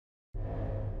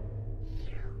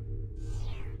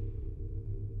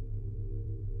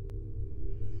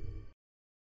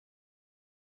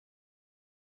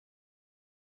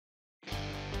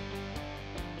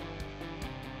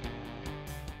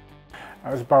I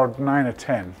was about 9 or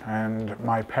 10, and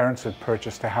my parents had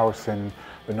purchased a house in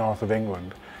the north of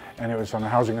England, and it was on a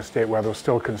housing estate where there was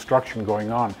still construction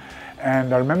going on.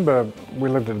 And I remember we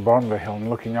lived at the bottom of the hill and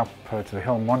looking up to the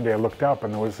hill, and one day I looked up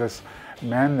and there was this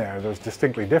man there that was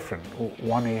distinctly different.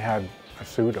 One, he had a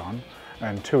suit on,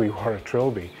 and two, he wore a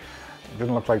trilby.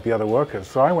 Didn't look like the other workers.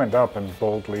 So I went up and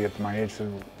boldly at my age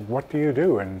said, "What do you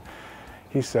do?" And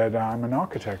he said, "I'm an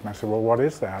architect." And I said, "Well, what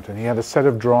is that?" And he had a set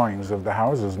of drawings of the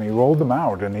houses and he rolled them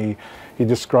out, and he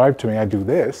described to me, "I do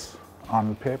this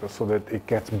on paper so that it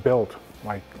gets built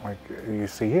like you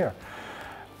see here."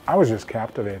 I was just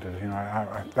captivated. You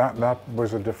know, that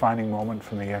was a defining moment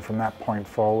for me, and from that point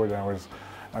forward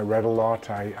I read a lot.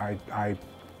 I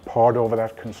pored over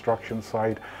that construction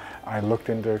site. I looked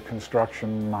into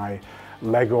construction. My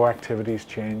Lego activities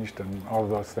changed and all of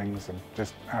those things, and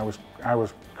just I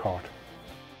was caught.